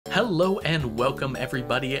Hello and welcome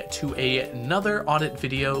everybody to another audit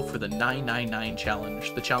video for the 999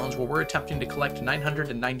 challenge. The challenge where we're attempting to collect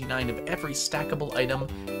 999 of every stackable item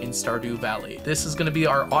in Stardew Valley. This is going to be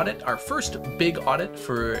our audit, our first big audit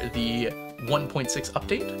for the 1.6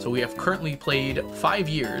 update. So we have currently played 5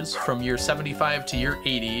 years from year 75 to year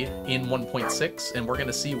 80 in 1.6, and we're going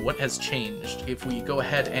to see what has changed. If we go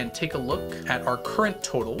ahead and take a look at our current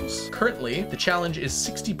totals, currently the challenge is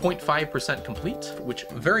 60.5% complete, which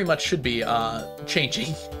very much should be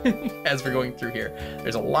changing as we're going through here.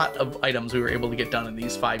 There's a lot of items we were able to get done in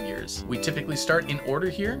these 5 years. We typically start in order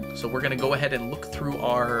here, so we're going to go ahead and look through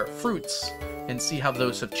our fruits and see how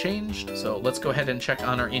those have changed. So let's go ahead and check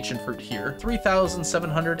on our ancient fruit here.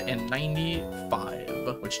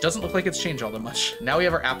 3,795, which doesn't look like it's changed all that much. Now we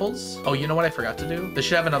have our apples. Oh, you know what I forgot to do? This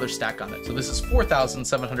should have another stack on it. So this is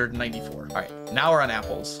 4,794. All right, now we're on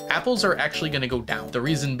apples. Apples are actually going to go down. The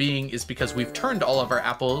reason being is because we've turned all of our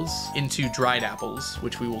apples into dried apples,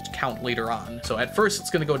 which we will count later on. So at first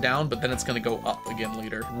it's going to go down, but then it's going to go up again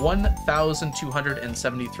later.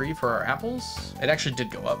 1,273 for our apples. It actually did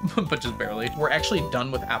go up, but just barely. We're actually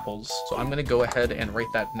done with apples, so I'm going to go ahead and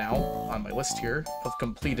write that now on my list here of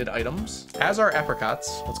completed items. As our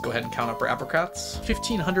apricots, let's go ahead and count up our apricots.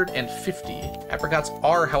 1,550. Apricots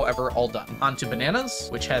are, however, all done. On to bananas,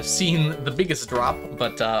 which have seen the biggest drop,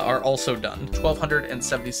 but are also done.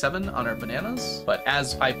 1,277 on our bananas, but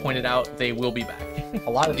as I pointed out, they will be back.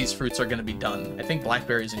 A lot of these fruits are going to be done. I think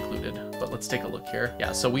blackberries included, but let's take a look here.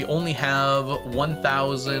 Yeah, so we only have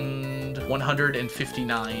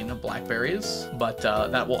 1,159 blackberries, but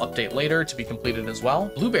that will update later to be completed as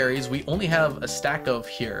well. Blueberries, we only have a stack of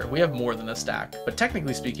here. We have more than a stack, but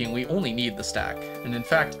technically speaking, we only need the stack. And in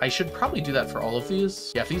fact, I should probably do that for all of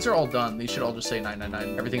these. Yeah, if these are all done, these should all just say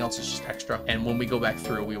 999. Everything else is just extra. And when we go back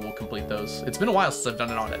through, we will complete those. It's been a while since I've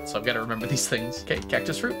done an audit, so I've got to remember these things. Okay,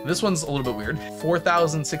 cactus fruit. This one's a little bit weird.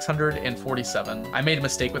 4,647. I made a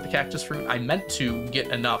mistake with the cactus fruit. I meant to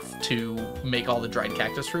get enough to make all the dried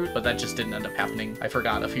cactus fruit, but that just didn't end up happening. I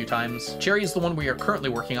forgot a few times. Cherry is the one we are currently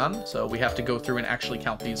working on, so we have to go through and actually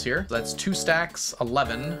count these here. So that's 2 stacks,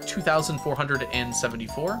 11,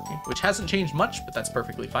 2,474, which hasn't changed much, but that's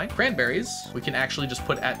perfectly fine. Cranberries, we can actually just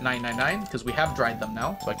put at 999 because we have dried them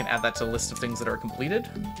now, so I can add that to the list of things that are completed.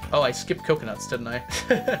 Oh, I skipped coconuts, didn't I?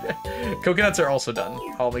 Coconuts are also done.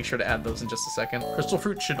 I'll make sure to add those in just a second. Crystal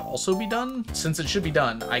fruit should also be done. Since it should be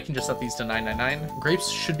done, I can just set these to 999. Grapes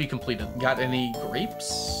should be completed. Got any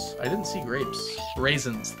grapes? I didn't see grapes.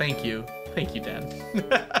 Raisins, thank you. Thank you, Dan.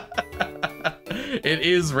 It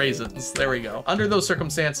is raisins. There we go. Under those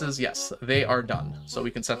circumstances, yes, they are done. So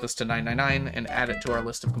we can set this to 999 and add it to our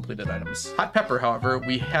list of completed items. Hot pepper, however,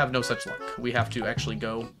 we have no such luck. We have to actually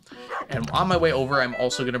go. And on my way over, I'm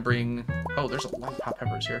also going to bring... Oh, there's a lot of hot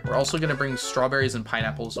peppers here. We're also going to bring strawberries and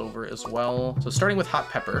pineapples over as well. So starting with hot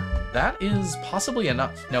pepper, that is possibly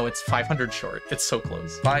enough. No, it's 500 short. It's so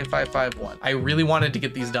close. 5551. I really wanted to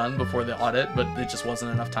get these done before the audit, but it just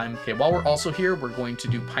wasn't enough time. Okay, while we're also here, we're going to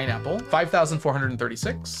do pineapple.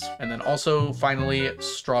 5,436. And then also, finally,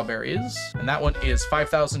 strawberries. And that one is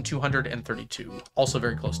 5,232. Also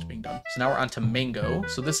very close to being done. So now we're on to mango.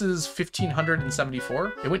 So this is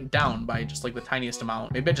 1,574. It went down by just like the tiniest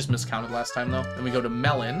amount. Maybe I just miscounted last time though. Then we go to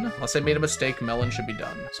melon. Unless I made a mistake, melon should be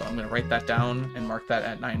done. So I'm going to write that down and mark that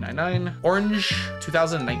at 999. Orange,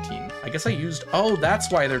 2019. I guess I used... Oh, that's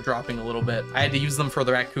why they're dropping a little bit. I had to use them for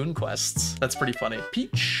the raccoon quests. That's pretty funny.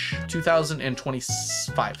 Peach,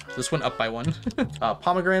 2025. This went up by 1.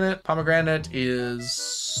 Pomegranate. Pomegranate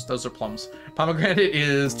is... Those are plums. Pomegranate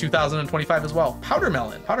is 2025 as well.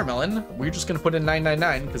 Powdermelon. Powdermelon, we're just going to put in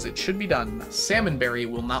 999 because it should be done. Salmonberry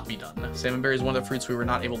will not be done. Salmonberry is one of the fruits we were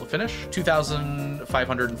not able to finish.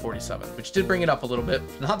 2,547, which did bring it up a little bit.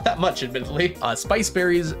 Not that much, admittedly. Spice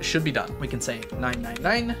berries should be done. We can say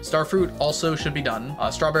 999. Starfruit also should be done.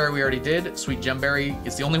 Strawberry we already did. Sweet gemberry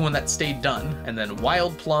is the only one that stayed done. And then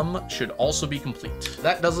wild plum should also be complete.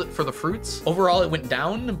 That does it for the fruits. Overall, it went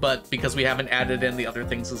down, but because we haven't added in the other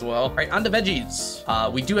things as well. All right, on to veggies.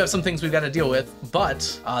 We do have some things we've got to deal with,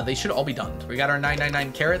 but they should all be done. We got our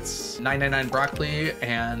 999 carrots, 999 broccoli,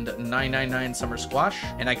 and 999 summer squash.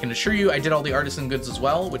 And I can assure you I did all the artisan goods as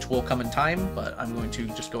well, which will come in time, but I'm going to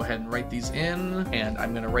just go ahead and write these in, and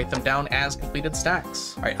I'm going to write them down as completed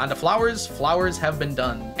stacks. All right, on to flowers. Flowers have been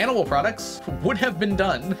done. Animal products would have been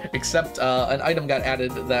done, except an item got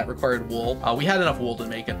added that required wool. We had enough wool to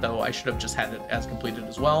make it, though. I should have just had it as completed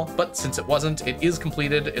as well, but since it wasn't, it is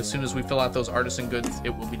completed. As soon as we fill out those artisan goods, it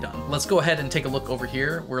will be done. Let's go ahead and take a look over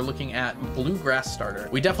here. We're looking at bluegrass starter.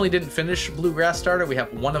 We definitely didn't finish bluegrass starter. We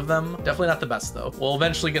have one of them. Definitely not the best though. We'll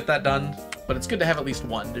eventually get that done, but it's good to have at least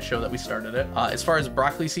one to show that we started it. As far as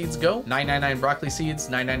broccoli seeds go, 999 broccoli seeds,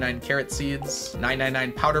 999 carrot seeds,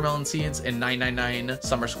 999 powdermelon seeds, and 999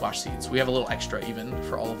 summer squash seeds. We have a little extra even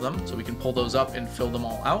for all of them, so we can pull those up and fill them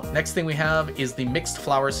all out. Next thing we have is the mixed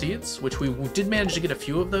flower seeds, which we did manage to get a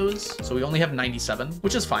few of those, so we only have 97,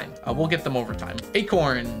 which is fine. We'll get them over time.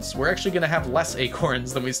 Acorns. We're actually going to have less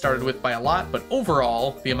acorns than we started with by a lot, but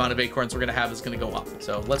overall, the amount of acorns we're going to have is going to go up.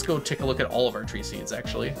 So let's go take a look at all of our tree seeds,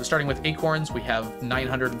 actually. So starting with acorns, we have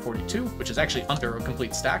 942, which is actually under a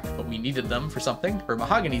complete stack, but we needed them for something. For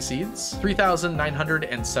mahogany seeds,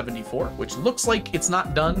 3,974, which looks like it's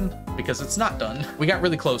not done because it's not done. We got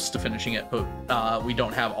really close to finishing it, but we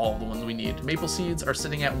don't have all the ones we need. Maple seeds are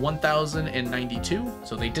sitting at 1,092,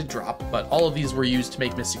 so they did drop, but all of these were used to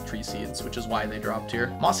make mystic tree seeds, which is why they dropped here.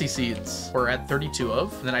 Mossy seeds we're at 32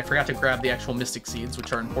 of, and then I forgot to grab the actual mystic seeds,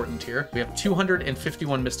 which are important here. We have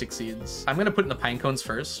 251 mystic seeds. I'm gonna put in the pine cones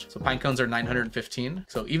first. So pine cones are 915.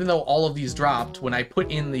 So even though all of these dropped, when I put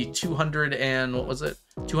in the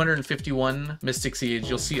 251 mystic seeds,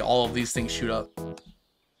 you'll see all of these things shoot up.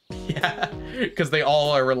 Yeah, because they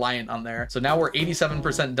all are reliant on there. So now we're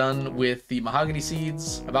 87% done with the mahogany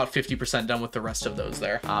seeds, about 50% done with the rest of those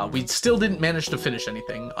there. We still didn't manage to finish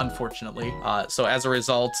anything, unfortunately. So as a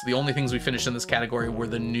result, the only things we finished in this category were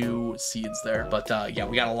the new seeds there. But yeah,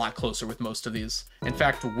 we got a lot closer with most of these. In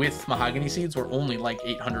fact, with mahogany seeds, we're only like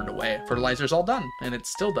 800 away. Fertilizer's all done, and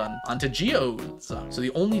it's still done. Onto geodes. So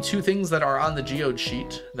the only two things that are on the geode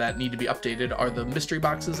sheet that need to be updated are the mystery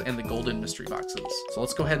boxes and the golden mystery boxes. So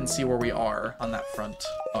let's go ahead and see where we are on that front.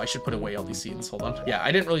 Oh, I should put away all these seeds. Hold on. Yeah,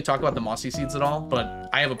 I didn't really talk about the mossy seeds at all, but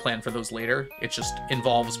I have a plan for those later. It just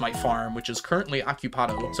involves my farm, which is currently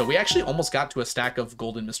occupado. So we actually almost got to a stack of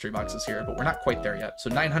golden mystery boxes here, but we're not quite there yet. So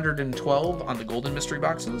 912 on the golden mystery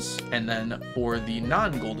boxes. And then for the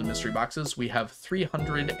non-golden mystery boxes, we have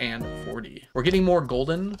 340. We're getting more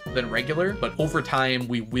golden than regular, but over time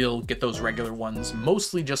we will get those regular ones,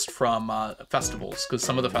 mostly just from festivals, because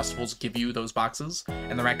some of the festivals give you those boxes,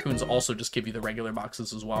 and the raccoons also just give you the regular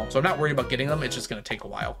boxes as well. So I'm not worried about getting them. It's just going to take a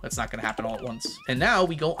while. It's not going to happen all at once. And now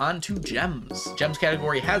we go on to gems. Gems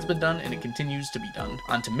category has been done and it continues to be done.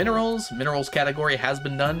 On to minerals. Minerals category has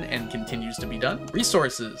been done and continues to be done.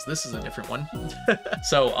 Resources. This is a different one.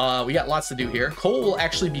 So we got lots to do here. Coal will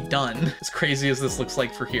actually be done, as crazy as this looks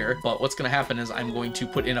like for here. But what's going to happen is I'm going to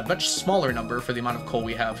put in a much smaller number for the amount of coal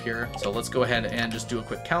we have here. So let's go ahead and just do a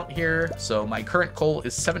quick count here. So my current coal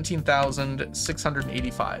is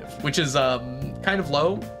 17,685, which is kind of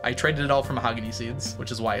low. I traded it all for mahogany seeds,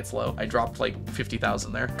 which is why it's low. I dropped like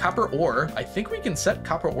 50,000 there. Copper ore. I think we can set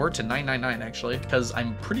copper ore to 999 actually, because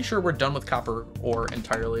I'm pretty sure we're done with copper ore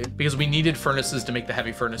entirely, because we needed furnaces to make the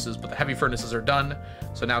heavy furnaces, but the heavy furnaces are done.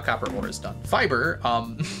 So now copper ore is done. Fiber,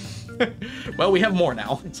 well, we have more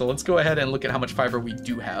now. So let's go ahead and look at how much fiber we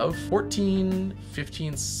do have. 14,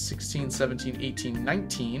 15, 16, 17, 18,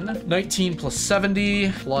 19. 19 plus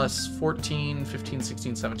 70 plus 14, 15,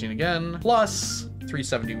 16, 17 again, plus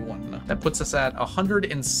 371. That puts us at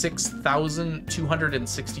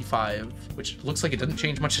 106,265, which looks like it didn't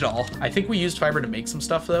change much at all. I think we used fiber to make some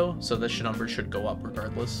stuff though, so this number should go up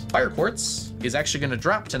regardless. Fire quartz is actually going to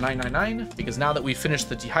drop to 999 because now that we've finished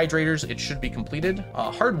the dehydrators, it should be completed.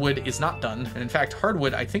 Hardwood is not done, and in fact,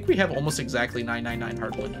 hardwood, I think we have almost exactly 999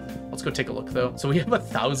 hardwood. Let's go take a look though. So we have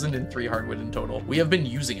 1,003 hardwood in total. We have been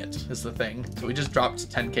using it is the thing. So we just dropped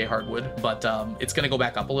 10k hardwood, but it's going to go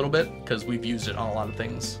back up a little bit because we've used it on a lot of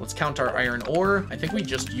things. Let's count our iron ore. I think we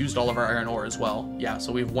just used all of our iron ore as well. Yeah,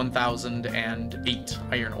 so we have 1,008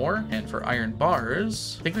 iron ore. And for iron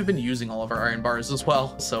bars, I think we've been using all of our iron bars as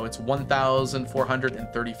well. So it's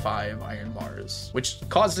 1,435 iron bars, which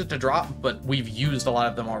caused it to drop, but we've used a lot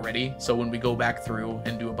of them already. So when we go back through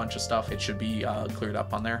and do a bunch of stuff, it should be cleared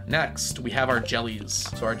up on there. Next, we have our jellies.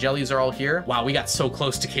 So our jellies are all here. Wow, we got so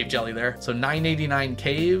close to cave jelly there. So 989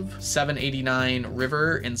 cave, 789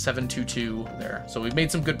 river, and 722 there. So we've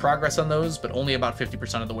made some good progress on those, but only about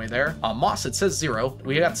 50% of the way there. Moss, it says 0.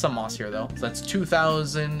 We got some moss here though. So that's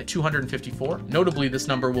 2,254. Notably, this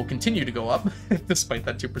number will continue to go up despite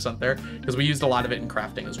that 2% there, because we used a lot of it in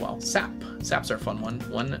crafting as well. Sap. Sap's our fun one.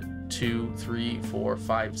 1, 2, 3, 4,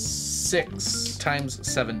 5, 6 times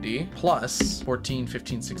 70 plus 14,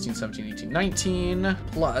 15, 16, 17, 18, 19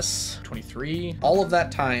 plus 23. All of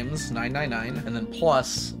that times 999 and then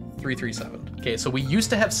plus 337. Okay, so we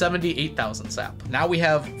used to have 78,000 sap. Now we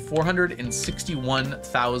have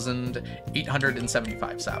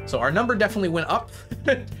 461,875 sap. So our number definitely went up,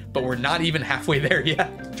 but we're not even halfway there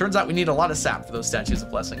yet. Turns out we need a lot of sap for those statues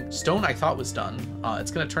of blessing. Stone I thought was done.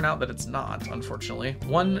 It's gonna turn out that it's not, unfortunately.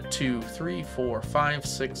 1, 2, 3, 4, 5,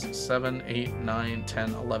 6, 7, 8, 9,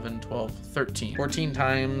 10, 11, 12, 13. 14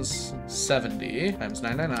 times 70 times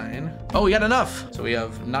 999. Oh, we got enough. So we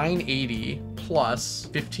have 980 plus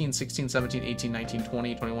 15, 16, 17, 18, 19,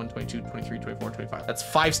 20, 21, 22, 23, 24, 25. That's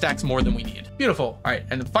 5 stacks more than we need. Beautiful. All right,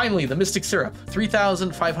 and then finally the Mystic Syrup,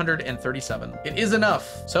 3,537. It is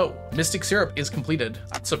enough. So Mystic Syrup is completed.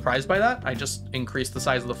 I'm surprised by that. I just increased the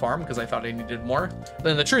size of the farm because I thought I needed more.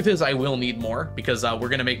 Then the truth is I will need more because we're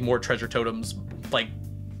gonna make more treasure totems, like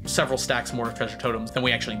several stacks more of treasure totems than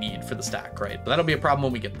we actually need for the stack, right? But that'll be a problem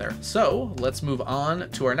when we get there. So let's move on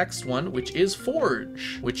to our next one, which is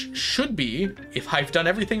Forge, which should be, if I've done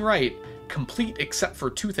everything right, complete except for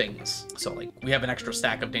 2 things. So like we have an extra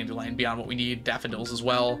stack of Dandelion beyond what we need, daffodils as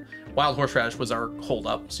well. Wild Horseradish was our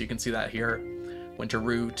holdup, so you can see that here. Winter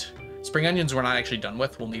Root. Spring Onions we're not actually done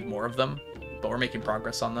with, we'll need more of them, but we're making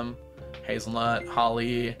progress on them. Hazelnut,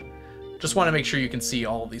 Holly. Just want to make sure you can see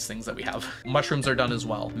all of these things that we have. Mushrooms are done as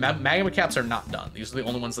well. Magma caps are not done. These are the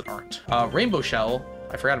only ones that aren't. Rainbow shell.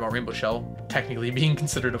 I forgot about rainbow shell technically being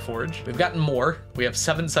considered a forge. We've gotten more. We have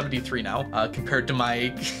 773 now compared to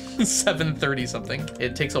my 730 something.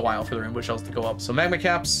 It takes a while for the rainbow shells to go up. So magma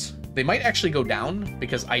caps, they might actually go down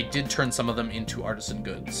because I did turn some of them into artisan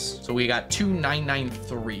goods. So we got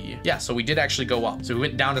 2,993. Yeah, so we did actually go up. So we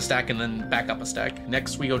went down a stack and then back up a stack.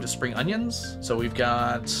 Next we go to spring onions. So we've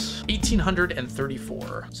got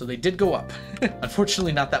 1,834. So they did go up.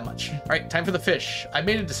 Unfortunately, not that much. All right, time for the fish. I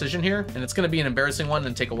made a decision here and it's gonna be an embarrassing one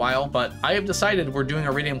and take a while, but I have decided we're doing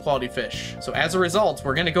iridium quality fish. So as a result,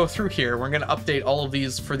 we're gonna go through here. We're gonna update all of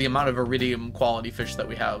these for the amount of iridium quality fish that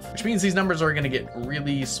we have, which means these numbers are gonna get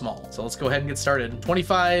really small. So let's go ahead and get started.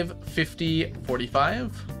 25, 50,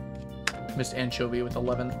 45. Missed Anchovy with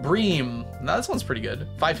 11. Bream, now this one's pretty good.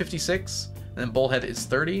 556. And then Bullhead is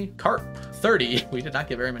 30. Carp, 30. We did not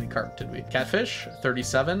get very many carp, did we? Catfish,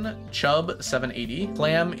 37. Chub, 780.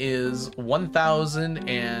 Clam is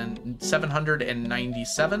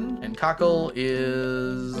 1,797. And Cockle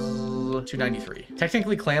is 293.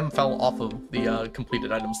 Technically, Clam fell off of the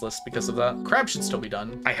completed items list because of that. Crab should still be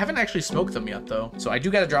done. I haven't actually smoked them yet, though. So I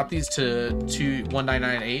do got to drop these to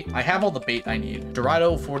 1998. I have all the bait I need.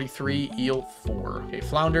 Dorado, 43. Eel, 4. Okay,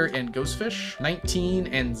 Flounder and Ghostfish, 19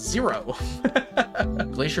 and 0.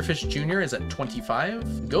 Glacierfish Jr. is at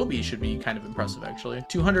 25. Goby should be kind of impressive, actually.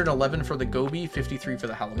 211 for the Goby, 53 for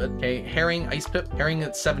the halibut. Okay, herring, ice pip. Herring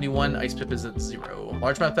at 71, ice pip is at 0.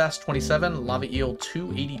 Largemouth bass, 27. Lava eel,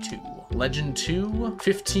 282. Legend 2,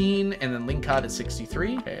 15, and then lingcod at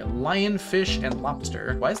 63. Okay, lionfish and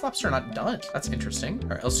lobster. Why is lobster not done? That's interesting. All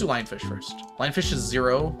right, let's do lionfish first. Lionfish is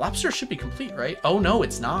 0. Lobster should be complete, right? Oh no,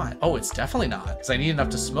 it's not. Oh, it's definitely not, because I need enough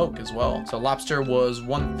to smoke as well. So lobster was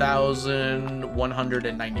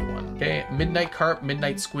 1,191. Okay, midnight carp,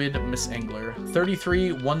 midnight squid, Miss Angler.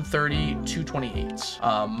 33, 130, 228.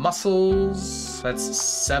 Mussels, that's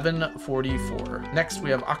 744. Next we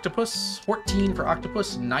have octopus, 14 for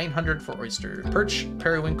octopus, 900 for oyster. Perch,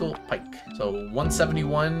 periwinkle, pike. So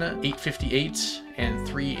 171, 858, and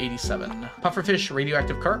 387. Pufferfish,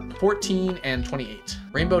 radioactive carp, 14 and 28.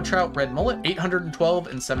 Rainbow trout, red mullet, 812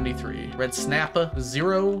 and 73. Red snapper,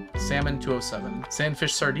 0. Salmon, 207.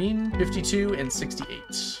 Sandfish sardine, 52 and 68.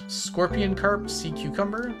 Scorpion carp, sea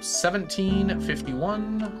cucumber,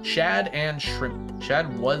 1751. Shad and shrimp.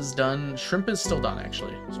 Shad was done. Shrimp is still done,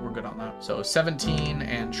 actually, so we're good on that. So 17,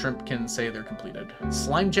 and shrimp can say they're completed.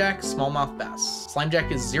 Slimejack, smallmouth bass.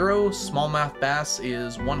 Slimejack is 0. Smallmouth bass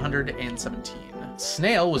is 117.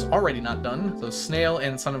 Snail was already not done. So snail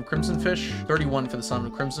and son of crimson fish, 31 for the son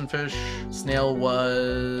of crimson fish. Snail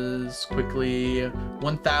was quickly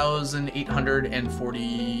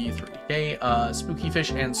 1,843. Okay, spooky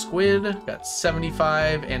fish and squid got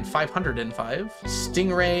 75 and 505.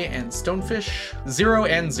 Stingray and stonefish, 0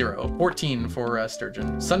 and 0. 14 for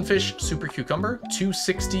sturgeon. Sunfish, super cucumber,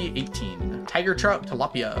 260, 18. Tiger trout,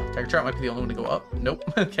 tilapia. Tiger trout might be the only one to go up. Nope.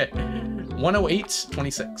 Okay. 108,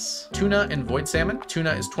 26. Tuna and void salmon.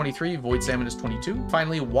 Tuna is 23, void salmon is 22.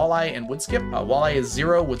 Finally, walleye and woodskip. Walleye is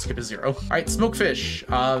 0, woodskip is 0. All right, smoked fish.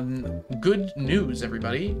 Good news,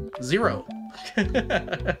 everybody. 0.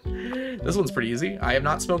 This one's pretty easy. I have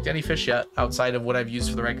not smoked any fish yet outside of what I've used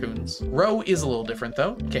for the raccoons. Roe is a little different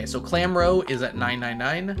though. Okay, so clam roe is at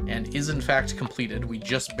 999 and is in fact completed. We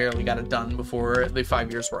just barely got it done before the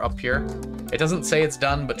 5 years were up here. It doesn't say it's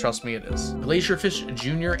done, but trust me, it is. Glacierfish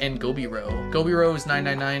Jr. and Goby roe. Goby roe is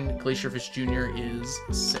 999. Glacierfish Jr. is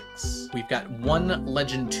 6. We've got 1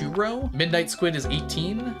 Legend 2 roe. Midnight Squid is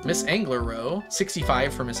 18. Miss Angler roe,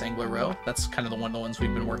 65 for Miss Angler roe. That's kind of the ones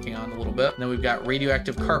we've been working on a little bit. And then we've got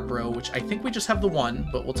Radioactive Carp roe, which I think we just have the 1,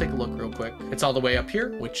 but we'll take a look real quick. It's all the way up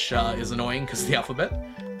here, which is annoying because of the alphabet,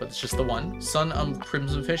 but it's just the 1. Sun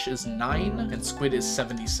Crimson Fish is 9 and Squid is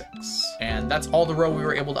 76. And that's all the roe we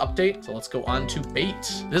were able to update. So let's go on to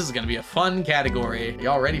bait. This is going to be a fun category.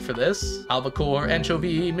 Y'all ready for this? Albacore,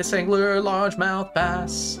 Anchovy, Miss Angler, Largemouth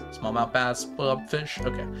Bass, Smallmouth Bass, Blobfish.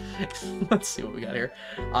 Okay, let's see what we got here.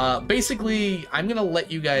 Basically, I'm going to let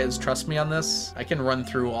you guys trust me on this. I can run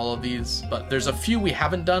through all of these, but there's a few we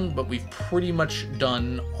haven't done, but we've pretty much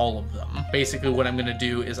done all of them. Basically, what I'm going to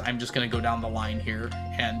do is I'm just going to go down the line here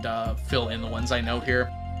and fill in the ones I know here.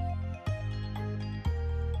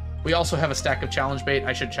 We also have a stack of challenge bait.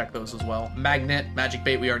 I should check those as well. Magnet, magic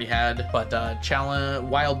bait we already had, but challenge,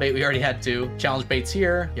 wild bait we already had too. Challenge baits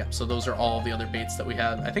here. Yep, so those are all the other baits that we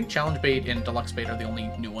had. I think challenge bait and deluxe bait are the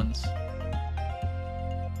only new ones.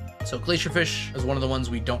 So glacierfish is one of the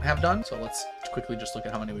ones we don't have done. So let's quickly just look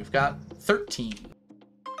at how many we've got. 13.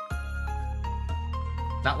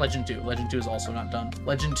 Not Legend 2. Legend 2 is also not done.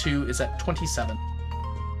 Legend 2 is at 27.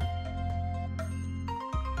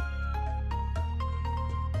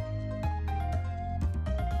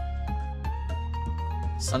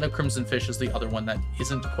 Sun of Crimson Fish is the other one that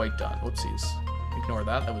isn't quite done. Whoopsies. Ignore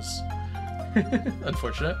that. That was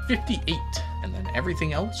unfortunate. 58. And then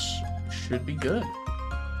everything else should be good.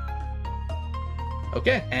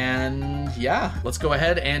 Okay, and yeah, let's go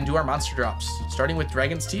ahead and do our monster drops. Starting with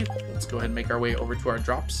Dragon's Teeth, let's go ahead and make our way over to our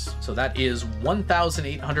drops. So that is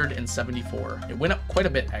 1,874. It went up quite a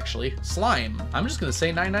bit, actually. Slime, I'm just gonna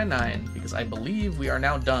say 999 because I believe we are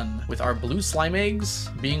now done with our blue slime eggs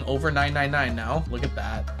being over 999 now. Look at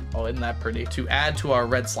that. Oh, isn't that pretty? To add to our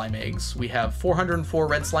red slime eggs, we have 404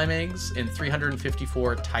 red slime eggs and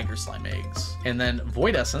 354 tiger slime eggs. And then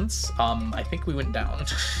Void Essence, I think we went down.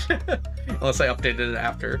 Unless I updated it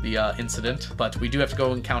after the incident. But we do have to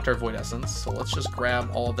go and count our Void Essence. So let's just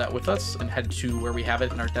grab all of that with us and head to where we have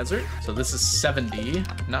it in our desert. So this is 70,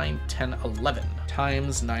 9, 10, 11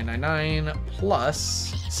 times 999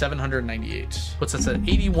 plus 798. Puts us at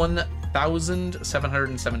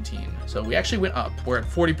 81,717. So we actually went up. We're at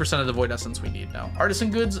 40% of the Void Essence we need now.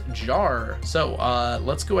 Artisan Goods jar. So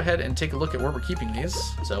let's go ahead and take a look at where we're keeping these.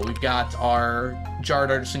 So we've got our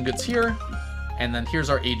jarred Artisan Goods here. And then here's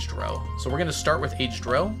our aged roe. So we're gonna start with aged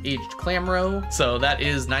roe, aged clam roe. So that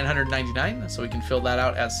is 999, so we can fill that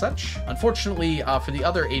out as such. Unfortunately, for the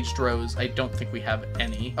other aged roes, I don't think we have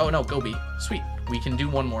any. Oh no, Goby, sweet. We can do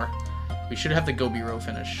one more. We should have the Goby roe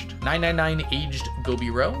finished. 999 aged Goby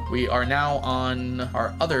roe. We are now on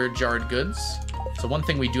our other jarred goods. So one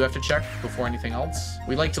thing we do have to check before anything else,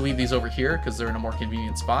 we like to leave these over here because they're in a more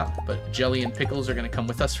convenient spot, but jelly and pickles are going to come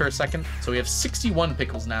with us for a second. So we have 61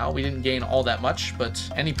 pickles now. We didn't gain all that much, but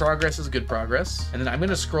any progress is good progress. And then I'm going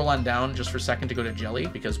to scroll on down just for a second to go to jelly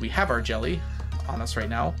because we have our jelly on us right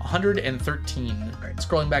now. 113. All right,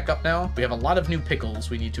 scrolling back up now, we have a lot of new pickles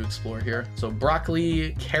we need to explore here. So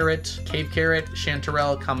broccoli, carrot, cave carrot,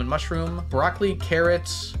 chanterelle, common mushroom. Broccoli,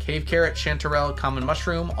 carrot, cave carrot, chanterelle, common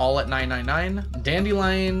mushroom, all at 999.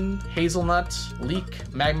 Dandelion, hazelnut,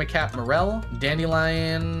 leek, magma cap, morel.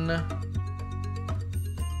 Dandelion,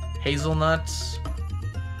 hazelnut,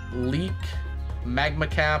 leek, magma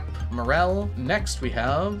cap, morel. Next we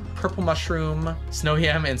have purple mushroom, snow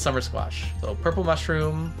yam, and summer squash. So purple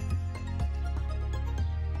mushroom,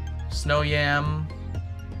 snow yam,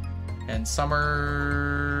 and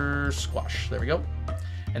summer squash. There we go.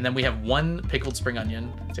 And then we have one pickled spring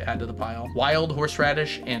onion to add to the pile. Wild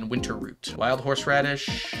horseradish and winter root. Wild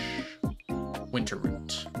horseradish, winter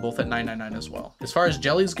root, both at 999 as well. As far as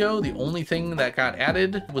jellies go, the only thing that got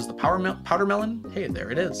added was the powdermelon. Hey, there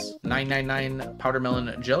it is. 999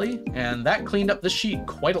 powdermelon jelly, and that cleaned up the sheet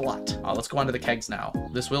quite a lot. Let's go on to the kegs now.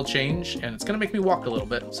 This will change, and it's gonna make me walk a little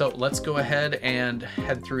bit. So let's go ahead and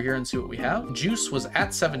head through here and see what we have. Juice was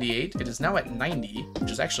at 78. It is now at 90,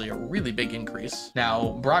 which is actually a really big increase.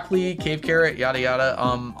 Now, broccoli, cave carrot, yada yada.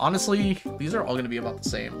 Honestly, these are all gonna be about the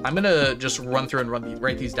same. I'm gonna just run through and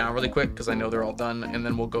write these down really quick because I know they're all done, and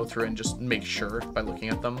then we'll go through and just make sure by looking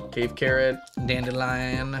at them. Cave carrot,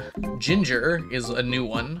 dandelion, ginger is a new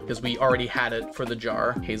one because we already had it for the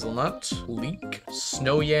jar. Hazelnut, leek,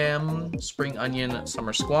 snow yam, spring onion,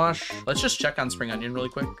 summer squash. Let's just check on spring onion really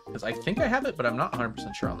quick because I think I have it, but I'm not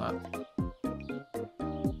 100% sure on that.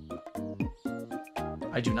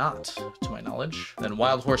 I do not, to my knowledge. Then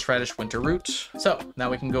wild horseradish, winter root. So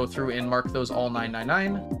now we can go through and mark those all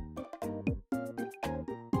 999.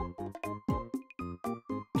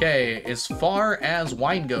 Okay, as far as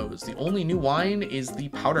wine goes, the only new wine is the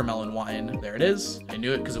Powdermelon wine. There it is. I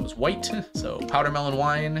knew it because it was white. So Powdermelon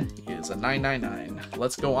wine is a 999.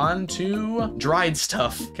 Let's go on to dried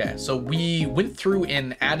stuff. Okay, so we went through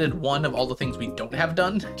and added one of all the things we don't have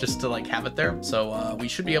done just to like have it there. So we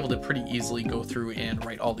should be able to pretty easily go through and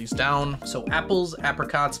write all these down. So apples,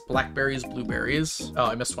 apricots, blackberries, blueberries. Oh,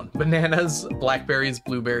 I missed one. Bananas, blackberries,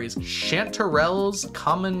 blueberries, chanterelles,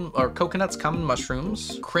 common or coconuts, common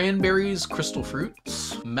mushrooms, cranberries, crystal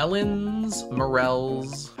fruits, melons,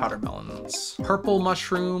 morels, powdermelons, purple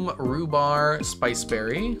mushroom, rhubarb,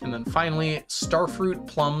 spiceberry, and then finally starfruit,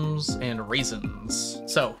 plums, and raisins.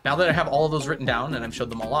 So now that I have all of those written down and I've showed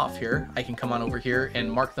them all off here, I can come on over here and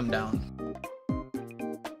mark them down.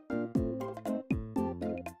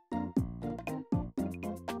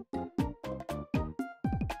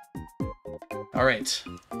 All right,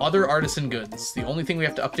 other artisan goods. The only thing we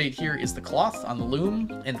have to update here is the cloth on the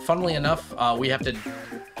loom. And funnily enough, we have to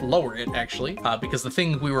lower it actually, because the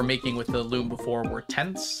thing we were making with the loom before were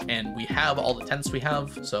tents, and we have all the tents we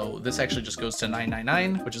have. So this actually just goes to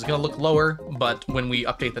 999, which is gonna look lower, but when we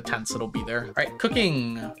update the tents, it'll be there. All right,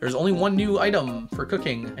 cooking. There's only one new item for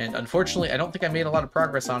cooking, and unfortunately, I don't think I made a lot of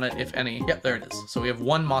progress on it, if any. Yep, there it is. So we have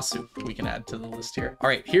one moss soup we can add to the list here. All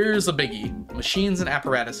right, here's a biggie. Machines and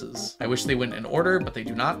apparatuses. I wish they went in order, but they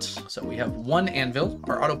do not. So we have one anvil.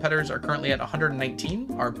 Our auto petters are currently at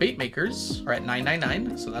 119. Our bait makers are at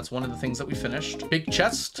 999. So that's one of the things that we finished. Big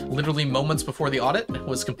chest, literally moments before the audit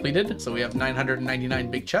was completed. So we have 999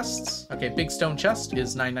 big chests. Okay, big stone chest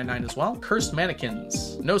is 999 as well. Cursed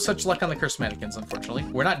mannequins. No such luck on the cursed mannequins, unfortunately.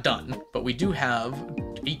 We're not done, but we do have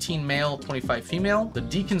 18 male, 25 female. The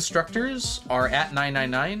deconstructors are at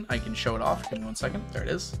 999. I can show it off. Give me 1 second. There it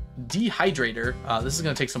is. Dehydrator. This is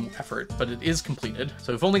going to take some effort, but it is completed.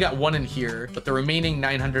 So we've only got one in here, but the remaining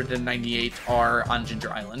 998 are on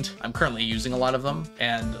Ginger Island. I'm currently using a lot of them,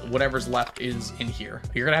 and whatever's left is in here.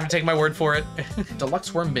 You're going to have to take my word for it.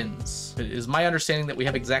 Deluxe worm bins. It is my understanding that we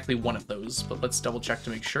have exactly one of those, but let's double check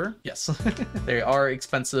to make sure. Yes. They are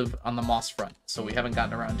expensive on the moss front, so we haven't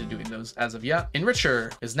gotten around to doing those as of yet.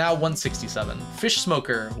 Enricher is now 167. Fish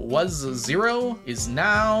smoker was 0, is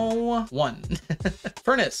now 1.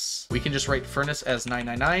 Furnace. We can just write furnace as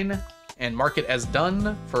 999 and mark it as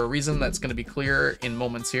done for a reason that's going to be clear in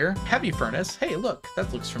moments here. Heavy furnace. Hey, look,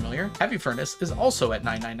 that looks familiar. Heavy furnace is also at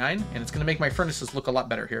 999, and it's going to make my furnaces look a lot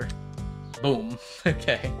better here. Boom.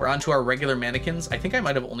 Okay, we're on to our regular mannequins. I think I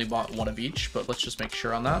might have only bought one of each, but let's just make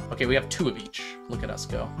sure on that. Okay, we have 2 of each. Look at us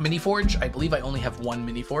go. Mini forge. I believe I only have 1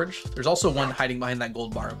 mini forge. There's also one hiding behind that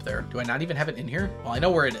gold bar up there. Do I not even have it in here? Well, I know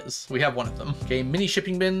where it is. We have one of them. Okay, mini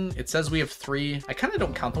shipping bin. It says we have 3. I kind of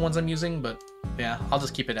don't count the ones I'm using, but yeah, I'll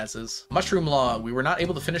just keep it as is. Mushroom log. We were not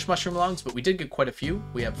able to finish mushroom logs, but we did get quite a few.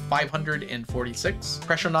 We have 546.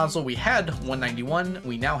 Pressure nozzle, we had 191.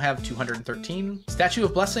 We now have 213. Statue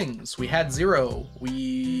of blessings. We had 0.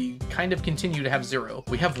 We kind of continue to have 0.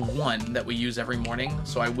 We have 1 that we use every morning,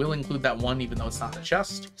 so I will include that 1 even though it's not in the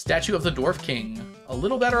chest. Statue of the Dwarf King. A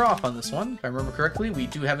little better off on this one. If I remember correctly, we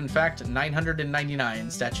do have in fact 999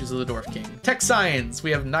 statues of the Dwarf King. Tech Signs,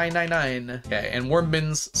 we have 999. Okay, and worm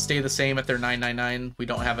bins stay the same at their 999. We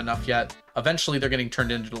don't have enough yet. Eventually they're getting turned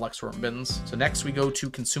into deluxe worm bins. So next we go to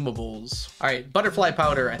consumables. All right, butterfly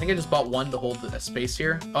powder. I think I just bought 1 to hold the space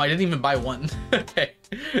here. Oh, I didn't even buy 1. Okay,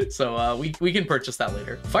 so we can purchase that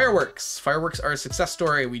later. Fireworks. Fireworks are a success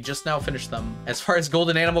story. We just now finished them. As far as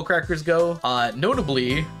golden animal crackers go,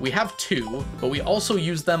 notably we have 2, but we also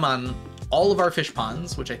use them on all of our fish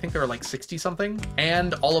ponds, which I think there are like 60 something,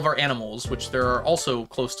 and all of our animals, which there are also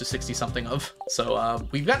close to 60 something of. So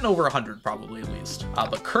we've gotten over 100 probably at least,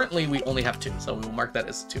 but currently we only have 2, so we will mark that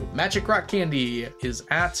as 2. Magic rock candy is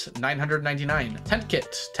at 999. Tent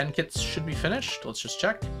kit. 10 kits should be finished. Let's just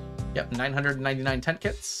check. Yep, 999 tent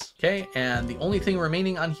kits. Okay, and the only thing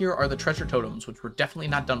remaining on here are the treasure totems, which we're definitely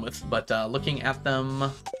not done with. But looking at them,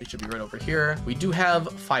 they should be right over here. We do have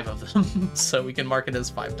 5 of them, so we can mark it as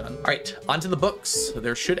 5 done. All right, onto the books.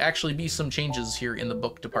 There should actually be some changes here in the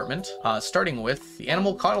book department. Starting with the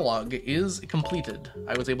animal catalog is completed.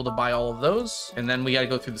 I was able to buy all of those, and then we got to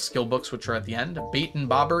go through the skill books, which are at the end. Bait and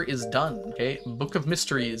Bobber is done. Okay, Book of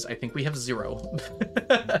Mysteries, I think we have 0.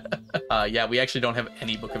 Yeah, we actually don't have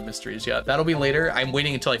any Book of Mysteries yet. That'll be later. I'm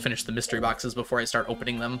waiting until I finish the mystery boxes before I start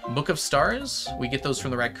opening them. Book of Stars, we get those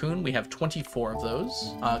from the raccoon. We have 24 of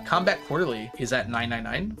those. Combat Quarterly is at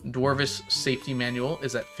 999. Dwarvish Safety Manual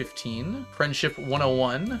is at 15. Friendship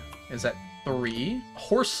 101 is at 3.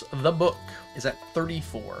 Horse the Book is at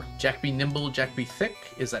 34. Jack Be Nimble, Jack Be Thick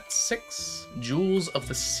is at 6. Jewels of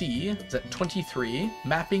the Sea is at 23.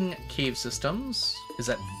 Mapping Cave Systems is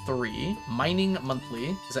at 3. Mining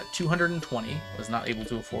Monthly is at 220. Was not able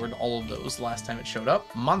to afford all of those last time it showed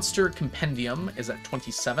up. Monster Compendium is at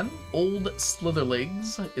 27. Old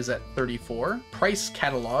Slitherlegs is at 34. Price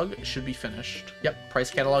Catalog should be finished. Yep,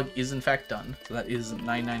 Price Catalog is in fact done. So that is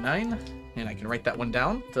 999. And I can write that one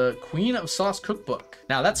down. The Queen of Sauce Cookbook.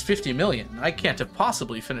 Now that's 50 million. I can't have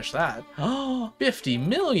possibly finished that. Oh, 50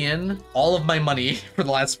 million. All of my money for the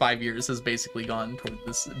last 5 years has basically gone toward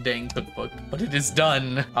this dang cookbook, but it is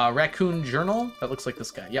done. Raccoon Journal. That looks like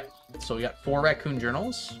this guy. Yep. So we got 4 raccoon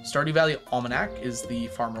journals. Stardew Valley Almanac is the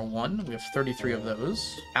farmer one. We have 33 of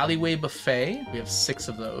those. Alleyway Buffet. We have 6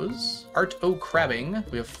 of those. Art O Crabbing.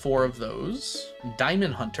 We have 4 of those.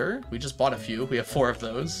 Diamond Hunter. We just bought a few. We have 4 of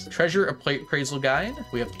those. Treasure Appraisal Guide.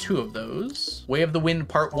 We have 2 of those. Way of the Wind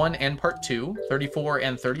Part 1 and Part 2. 34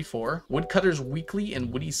 and 34. Woodcutter's Weekly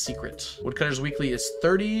and Woody's Secret. Woodcutter's Weekly is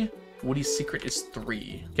 30. Woody's Secret is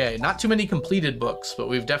 3. Okay, not too many completed books, but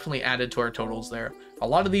we've definitely added to our totals there. A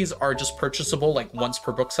lot of these are just purchasable like once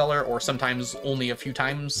per bookseller, or sometimes only a few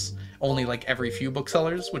times, only like every few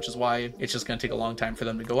booksellers, which is why it's just gonna take a long time for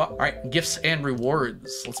them to go up. All right, gifts and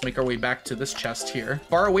rewards. Let's make our way back to this chest here.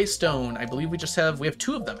 Faraway Stone, I believe we have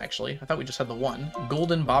 2 of them actually. I thought we just had the 1.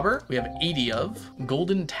 Golden Bobber, we have 80 of.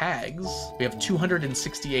 Golden Tags, we have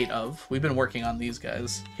 268 of. We've been working on these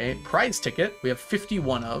guys. Okay, Prize Ticket, we have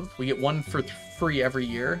 51 of. We get 1 for free every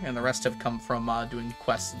year, and the rest have come from doing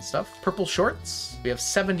quests and stuff. Purple Shorts, we have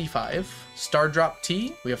 75. Star Drop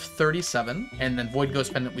Tea, we have 37. And then Void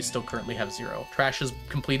Ghost Pendant, we still currently have 0. Trash is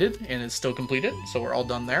completed and is still completed, so we're all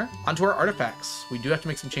done there. Onto our artifacts. We do have to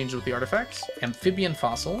make some changes with the artifacts. Amphibian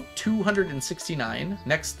Fossil, 269.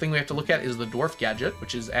 Next thing we have to look at is the Dwarf Gadget,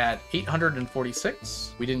 which is at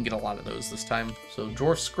 846. We didn't get a lot of those this time. So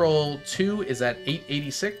Dwarf Scroll 2 is at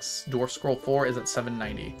 886. Dwarf Scroll 4 is at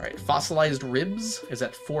 790. All right, Fossilized Ribs is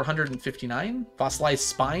at 459. Fossilized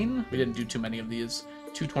Spine, we didn't do too many of these.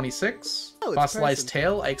 226. Oh, Fossilized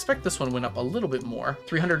Tail, I expect this one went up a little bit more.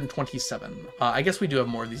 327. I guess we do have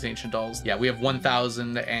more of these ancient dolls. Yeah, we have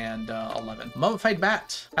 1011. Mummified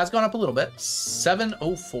Bat has gone up a little bit.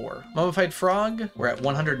 704. Mummified Frog, we're at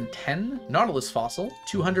 110. Nautilus Fossil,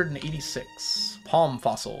 286. Palm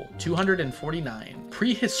Fossil, 249.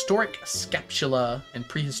 Prehistoric Scapula and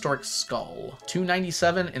Prehistoric Skull,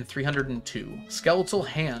 297 and 302. Skeletal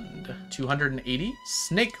Hand, 280.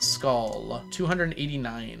 Snake Skull, 289.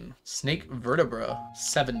 Snake Vertebra,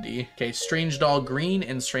 70. Okay, Strange Doll Green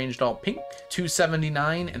and Strange Doll Pink,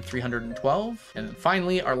 279 and 312. And then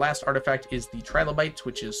finally, our last artifact is the Trilobite,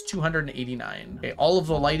 which is 289. Okay, all of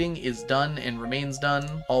the lighting is done and remains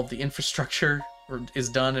done. All of the infrastructure is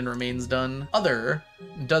done and remains done. Other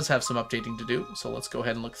does have some updating to do, so let's go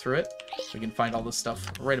ahead and look through it. We can find all this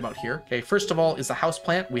stuff right about here. Okay, first of all is the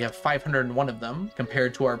houseplant. We have 501 of them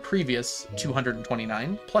compared to our previous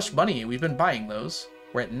 229. Plush Bunny, we've been buying those.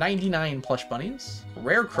 We're at 99 plush bunnies.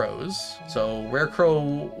 Rare crows. So Rare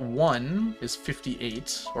Crow 1 is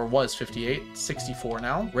 58, or was 58, 64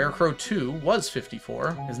 now. Rare Crow 2 was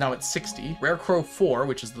 54, is now at 60. Rare Crow 4,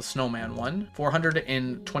 which is the snowman one,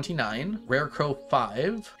 429. Rare Crow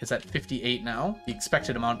 5 is at 58 now, the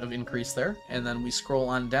expected amount of increase there. And then we scroll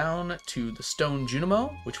on down to the Stone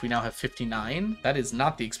Junimo, which we now have 59. That is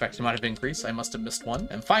not the expected amount of increase. I must have missed one.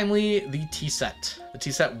 And finally, the tea set. The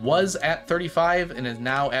tea set was at 35 and is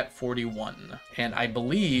now at 41. And I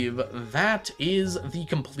believe that is the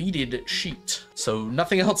completed sheet. So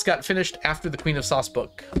nothing else got finished after the Queen of Sauce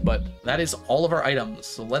book, but that is all of our items.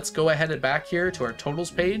 So let's go ahead and back here to our totals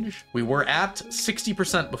page. We were at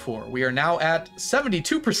 60% before. We are now at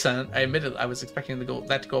 72%. I admitted I was expecting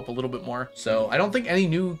that to go up a little bit more. So I don't think any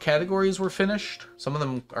new categories were finished. Some of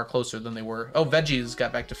them are closer than they were. Oh, veggies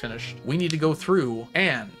got back to finished. We need to go through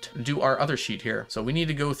and do our other sheet here. So we need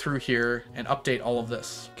to go through here and update all of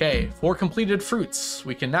this. Okay, for completed fruits,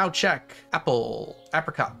 we can now check apple,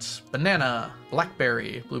 apricot, banana,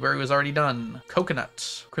 blackberry, blueberry was already done,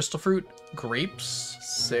 coconut, crystal fruit, grapes,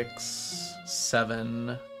 6,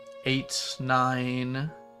 7, 8,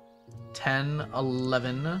 9, 10,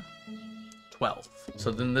 11, 12.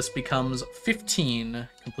 So then this becomes 15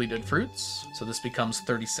 completed fruits. So this becomes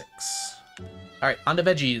 36. All right, on to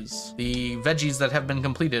veggies. The veggies that have been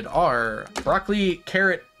completed are broccoli,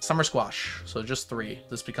 carrot, summer squash. So just 3.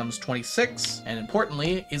 This becomes 26, and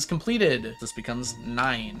importantly, is completed. This becomes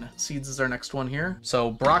 9. Seeds is our next one here. So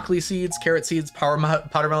broccoli seeds, carrot seeds,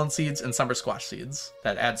 powdermelon seeds, and summer squash seeds.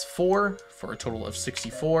 That adds 4 for a total of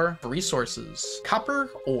 64. Resources: copper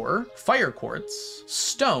ore, fire quartz,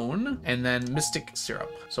 stone, and then mystic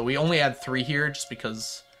syrup. So we only add 3 here just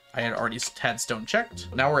because I had already had stone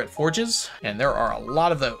checked. Now we're at forges, and there are a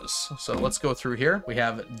lot of those. So let's go through here. We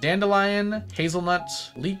have Dandelion, Hazelnut,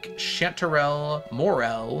 Leek, Chanterelle,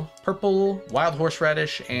 Morel, Purple, Wild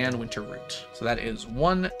Horseradish, and Winter Root. So that is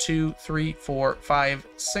 1, 2, 3, 4, 5,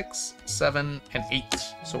 6, 7, and 8.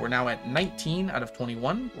 So we're now at 19 out of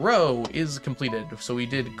 21. Row is completed. So we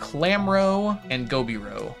did Clam row and Goby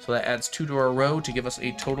row. So that adds 2 to our row to give us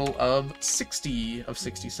a total of 60 of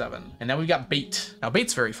 67. And now we've got bait. Now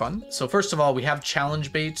bait's very fun. So first of all, we have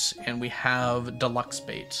challenge bait and we have deluxe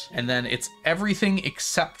bait. And then it's everything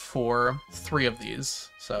except for 3 of these.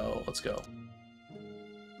 So let's go.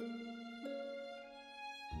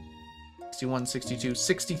 61, 62,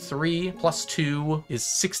 63 plus 2 is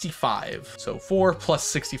 65. So 4 plus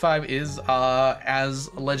 65 is,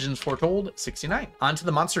 as legends foretold, 69. On to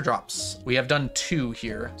the monster drops. We have done 2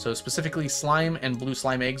 here. So specifically slime and blue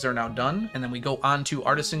slime eggs are now done. And then we go on to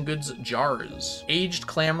artisan goods jars. Aged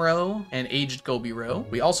clam row and aged goby row.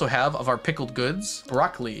 We also have, of our pickled goods,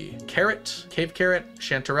 broccoli, carrot, cave carrot,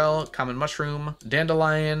 chanterelle, common mushroom,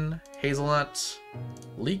 dandelion, hazelnut,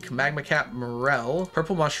 leek, magma cap, morel,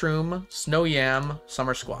 purple mushroom, snow yam,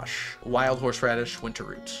 summer squash, wild horseradish, winter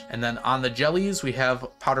root. And then on the jellies, we have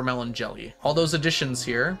powdermelon jelly. All those additions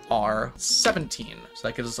here are 17. So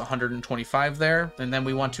that gives us 125 there. And then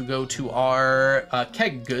we want to go to our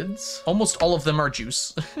keg goods. Almost all of them are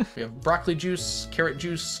juice. We have broccoli juice, carrot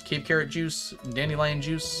juice, cave carrot juice, dandelion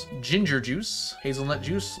juice, ginger juice, hazelnut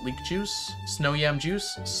juice, leek juice, snow yam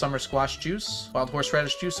juice, summer squash juice, wild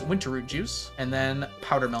horseradish juice, winter root juice, and then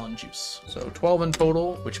powdermelon juice. So 12 in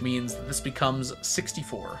total, which means this becomes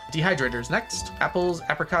 64. Dehydrators next. Apples,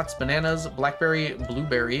 apricots, bananas, blackberry,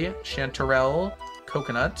 blueberry, chanterelle,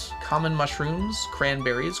 coconut, common mushrooms,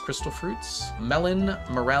 cranberries, crystal fruits, melon,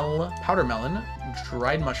 morel, powdermelon,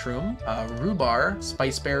 dried mushroom, rhubarb,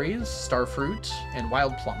 spice berries, starfruit, and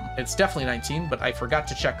wild plum. It's definitely 19, but I forgot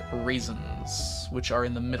to check raisins, which are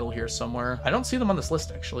in the middle here somewhere. I don't see them on this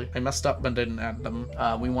list, actually. I messed up but didn't add them.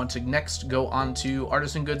 We want to next go on to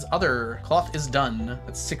artisan goods other. Cloth is done.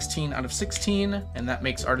 That's 16 out of 16, and that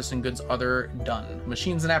makes artisan goods other done.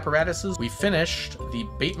 Machines and apparatuses. We finished the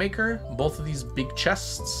bait maker, both of these big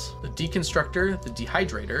chests, the deconstructor, the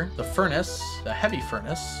dehydrator, the furnace, the heavy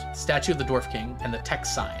furnace, statue of the dwarf king, and the tech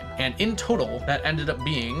sign. And in total, that ended up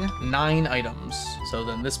being 9 items. So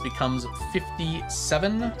then this becomes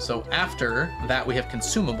 57. So after that, we have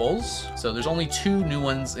consumables. So there's only 2 new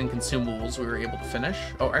ones in consumables we were able to finish.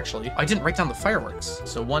 Oh, actually, I didn't write down the fireworks.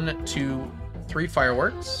 So 1, 2, 3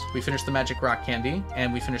 fireworks. We finished the magic rock candy,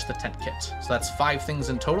 and we finished the tent kit. So that's 5 things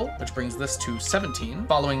in total, which brings this to 17.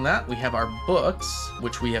 Following that, we have our books,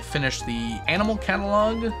 which we have finished the Animal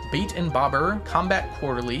Catalog, Bait and Bobber, Combat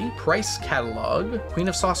Quarterly, Price Catalog, Queen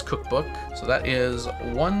of Sauce Cookbook. So that is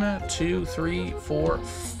 1, 2, 3, 4,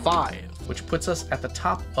 5. Which puts us at the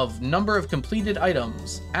top of number of completed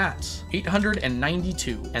items at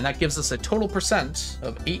 892. And that gives us a total percent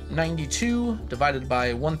of 892 divided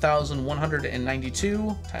by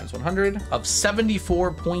 1,192 times 100 of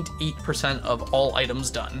 74.8% of all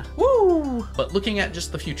items done. Woo! But looking at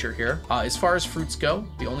just the future here, as far as fruits go,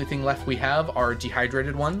 the only thing left we have are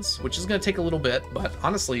dehydrated ones, which is going to take a little bit, but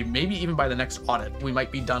honestly, maybe even by the next audit, we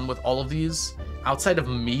might be done with all of these, outside of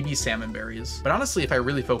maybe salmon berries. But honestly, if I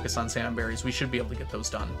really focus on salmon berries, we should be able to get those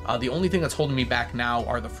done. The only thing that's holding me back now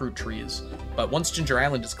are the fruit trees. But once Ginger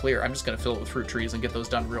Island is clear, I'm just gonna fill it with fruit trees and get those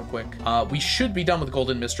done real quick. We should be done with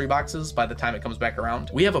golden mystery boxes by the time it comes back around.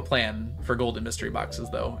 We have a plan for golden mystery boxes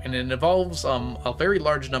though, and it involves a very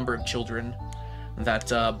large number of children that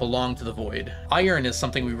belong to the void. Iron is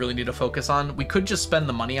something we really need to focus on. We could just spend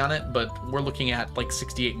the money on it, but we're looking at like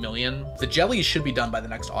 68 million. The jellies should be done by the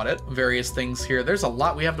next audit. Various things here. There's a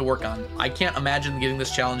lot we have to work on. I can't imagine getting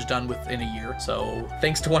this challenge done within a year. So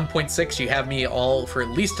thanks to 1.6, you have me all for at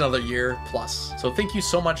least another year plus. So thank you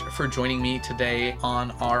so much for joining me today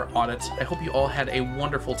on our audit. I hope you all had a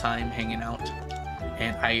wonderful time hanging out,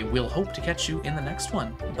 and I will hope to catch you in the next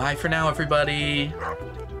one. Bye for now, everybody.